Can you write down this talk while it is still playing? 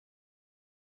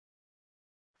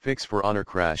Fix For Honor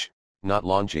crash, not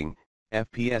launching,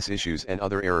 FPS issues and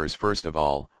other errors. First of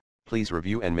all, please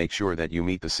review and make sure that you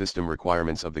meet the system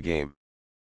requirements of the game.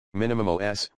 Minimum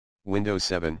OS, Windows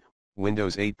 7,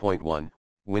 Windows 8.1,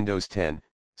 Windows 10,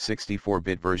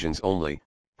 64-bit versions only.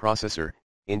 Processor,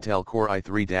 Intel Core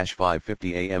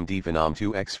i3-550 AMD Phenom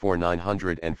 2X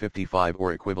 4955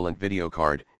 or equivalent. Video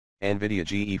card, NVIDIA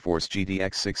GeForce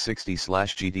GTX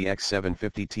 660/GTX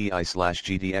 750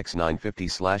 Ti/GTX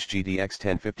 950/GTX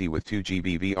 1050 with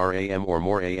 2GB VRAM or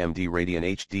more. AMD Radeon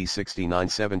HD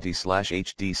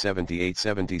 6970/HD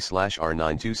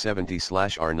 7870/R9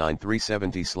 270/R9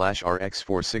 370/RX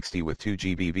 460 with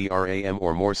 2GB VRAM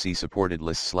or more. See supported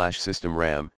list/system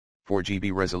RAM,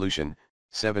 4GB resolution,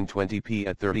 720p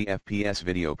at 30 FPS.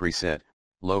 Video preset,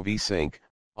 low VSync,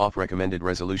 off. Recommended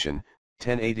resolution,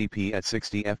 1080p at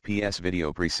 60 FPS.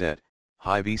 Video preset,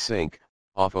 high VSync,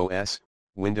 off. OS,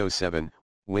 Windows 7,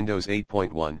 Windows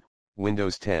 8.1,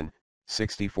 Windows 10,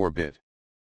 64-bit.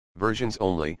 Versions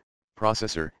only.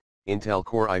 Processor, Intel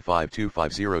Core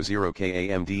i5-2500K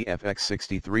AMD FX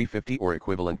 6350 or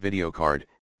equivalent. Video card,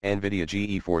 NVIDIA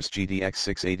GeForce GTX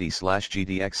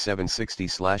 680/GTX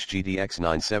 760/GTX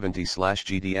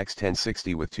 970/GTX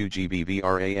 1060 with 2GB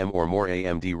VRAM or more.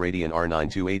 AMD Radeon R9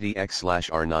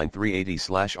 280X/R9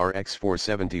 380/RX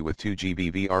 470 with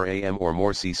 2GB VRAM or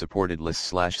more. See supported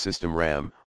list/system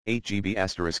RAM,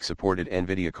 8GB*. Supported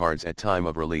NVIDIA cards at time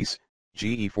of release,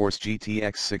 GeForce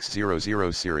GTX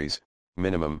 600 series,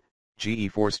 minimum,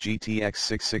 GeForce GTX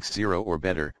 660 or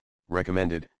better,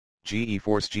 recommended,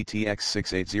 GeForce GTX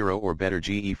 680 or better.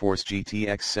 GeForce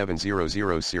GTX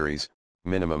 700 series,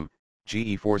 minimum,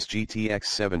 GeForce GTX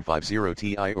 750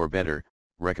 Ti or better,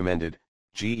 recommended,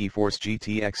 GeForce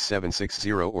GTX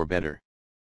 760 or better.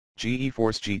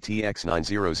 GeForce GTX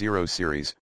 900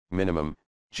 series, minimum,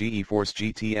 GeForce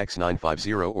GTX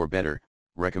 950 or better,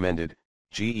 recommended,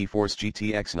 GeForce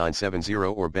GTX 970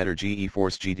 or better.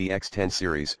 GeForce GTX 10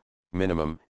 series,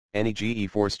 minimum, any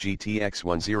GeForce GTX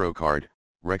 10 card,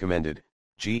 recommended,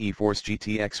 GeForce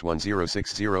GTX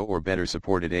 1060 or better.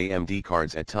 Supported AMD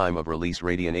cards at time of release.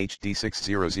 Radeon HD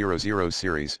 6000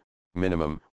 series,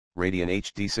 minimum, Radeon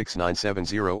HD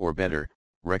 6970 or better,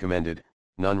 recommended,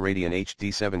 none. Radeon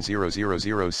HD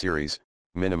 7000 series,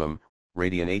 minimum,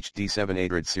 Radeon HD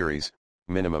 700 series,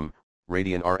 minimum,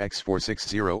 Radeon RX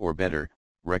 460 or better,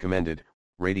 recommended,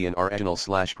 Radeon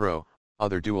Original/Pro.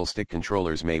 Other dual-stick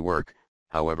controllers may work,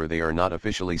 however they are not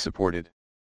officially supported.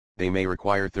 They may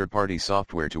require third-party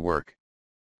software to work.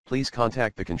 Please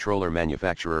contact the controller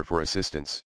manufacturer for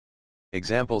assistance.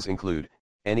 Examples include,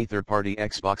 any third-party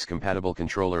Xbox-compatible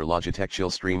controller, Logitech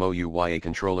Chillstream OUYA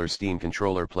controller, Steam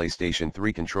controller, PlayStation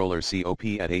 3 controller.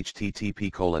 COP at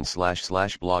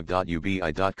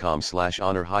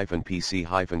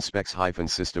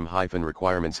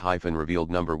http://blog.ubi.com/honor-pc-specs-system-requirements-revealed.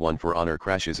 Number 1 For Honor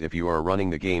crashes. If you are running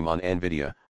the game on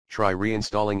NVIDIA, try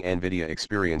reinstalling NVIDIA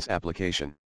Experience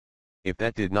application. If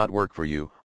that did not work for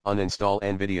you, uninstall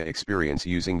NVIDIA Experience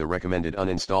using the recommended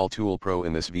uninstall tool Pro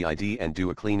in this vid and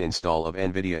do a clean install of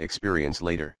NVIDIA Experience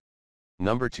later.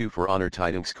 Number 2 For Honor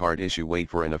Tidings card issue. Wait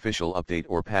for an official update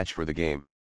or patch for the game.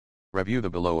 Review the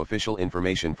below official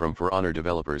information from For Honor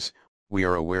developers. We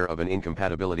are aware of an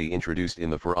incompatibility introduced in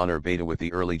the For Honor beta with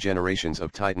the early generations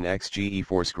of Titan X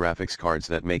GeForce graphics cards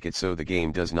that make it so the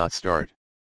game does not start.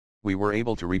 We were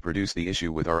able to reproduce the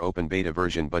issue with our open beta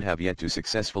version but have yet to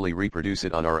successfully reproduce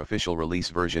it on our official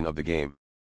release version of the game.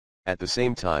 At the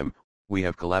same time, we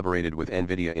have collaborated with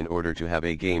NVIDIA in order to have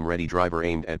a game-ready driver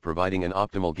aimed at providing an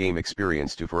optimal game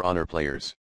experience to For Honor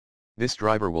players. This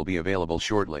driver will be available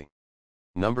shortly.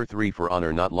 Number 3 For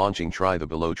Honor not launching. Try the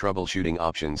below troubleshooting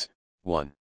options.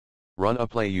 1. Run a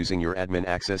play using your admin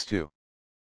access to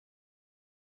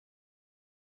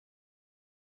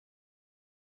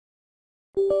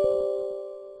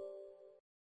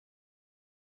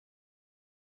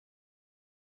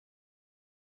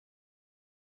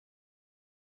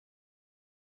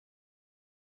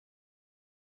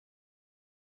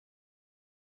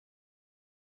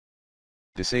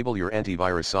disable your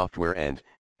antivirus software and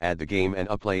add the game and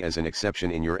Uplay as an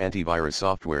exception in your antivirus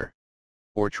software.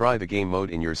 Or try the game mode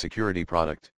in your security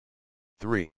product.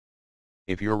 3.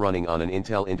 If you're running on an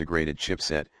Intel integrated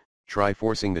chipset, try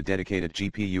forcing the dedicated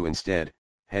GPU instead.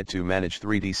 Head to Manage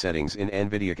 3D Settings in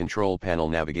NVIDIA Control Panel,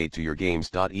 navigate to your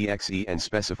games.exe and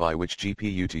specify which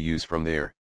GPU to use from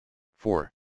there.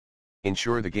 4.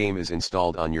 Ensure the game is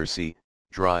installed on your C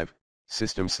drive,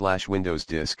 system/Windows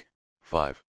disk.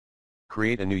 5.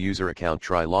 Create a new user account.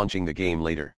 Try launching the game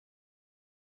later.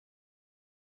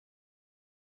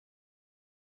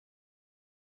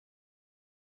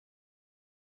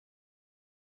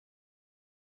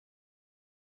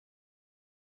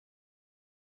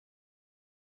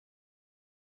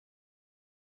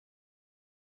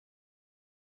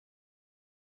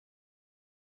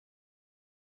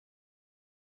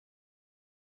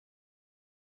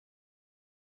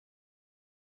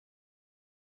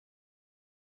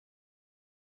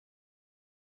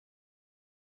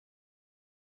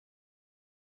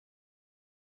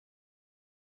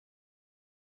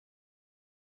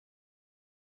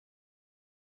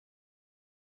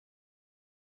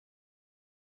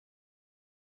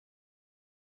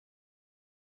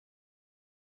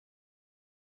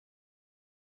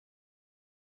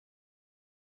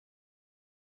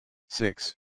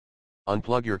 6.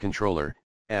 Unplug your controller,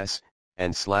 S,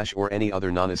 and / or any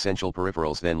other non-essential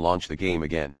peripherals, then launch the game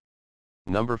again.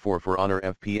 Number 4. For Honor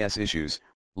FPS issues,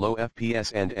 low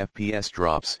FPS and FPS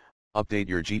drops, update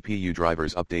your GPU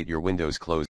drivers, update your Windows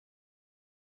close.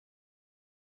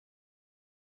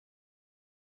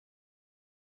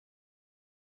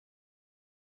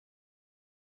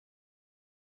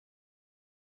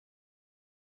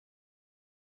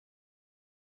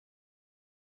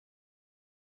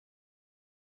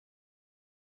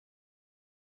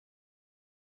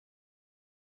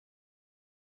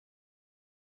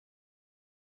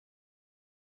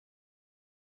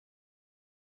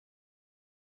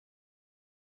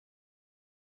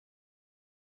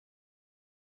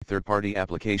 Third-party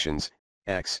applications,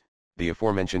 X, the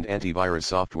aforementioned antivirus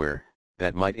software,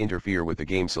 that might interfere with the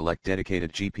game. Select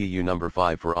dedicated GPU. Number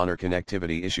 5. For Honor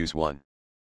connectivity issues. 1.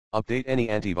 Update any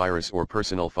antivirus or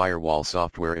personal firewall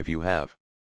software if you have.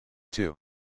 2.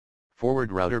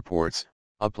 Forward router ports,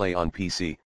 Uplay on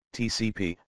PC,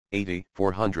 TCP, 80,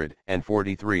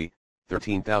 443,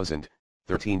 13,000,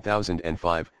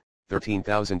 13,005,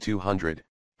 13,200,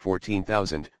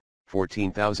 14,000,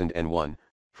 14,001,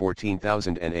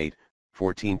 14,008,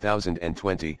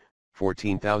 14,020,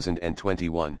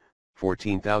 14,021,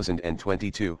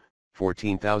 14,022,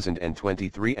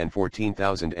 14,023 and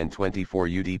 14,024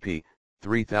 UDP,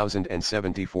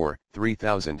 3074,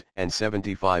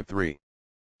 3075 3.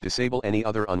 Disable any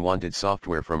other unwanted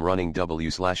software from running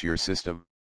your system.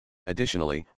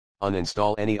 Additionally,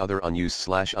 uninstall any other unused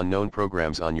 / unknown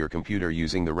programs on your computer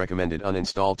using the recommended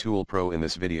uninstall tool Pro in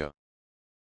this video.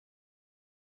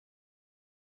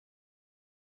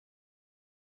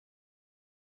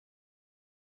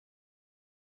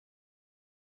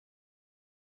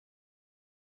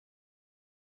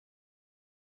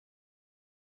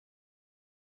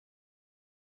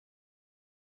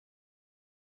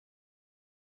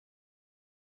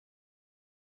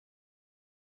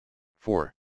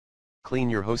 Four. Clean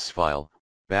your hosts file,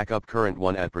 backup current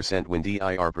one at %windir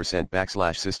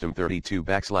 %system32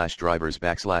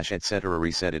 /drivers / etc.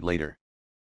 Reset it later.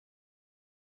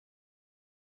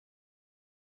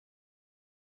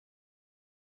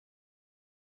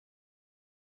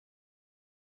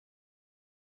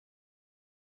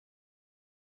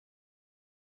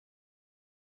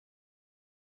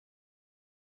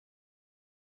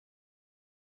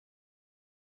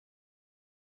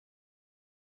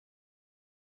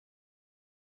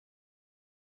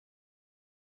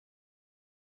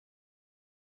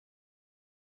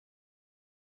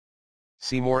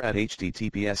 See more at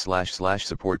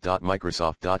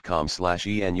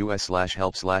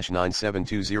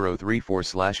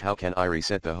https://support.microsoft.com/enus/help/9720034/ how can I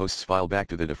reset the hosts file back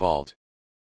to the default.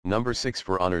 Number 6.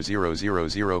 For Honor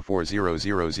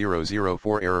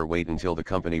 0004000004 error, wait until the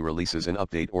company releases an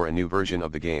update or a new version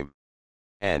of the game.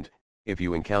 And, if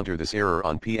you encounter this error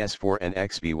on PS4 and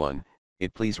XP1,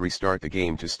 please restart the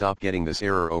game to stop getting this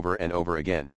error over and over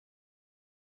again.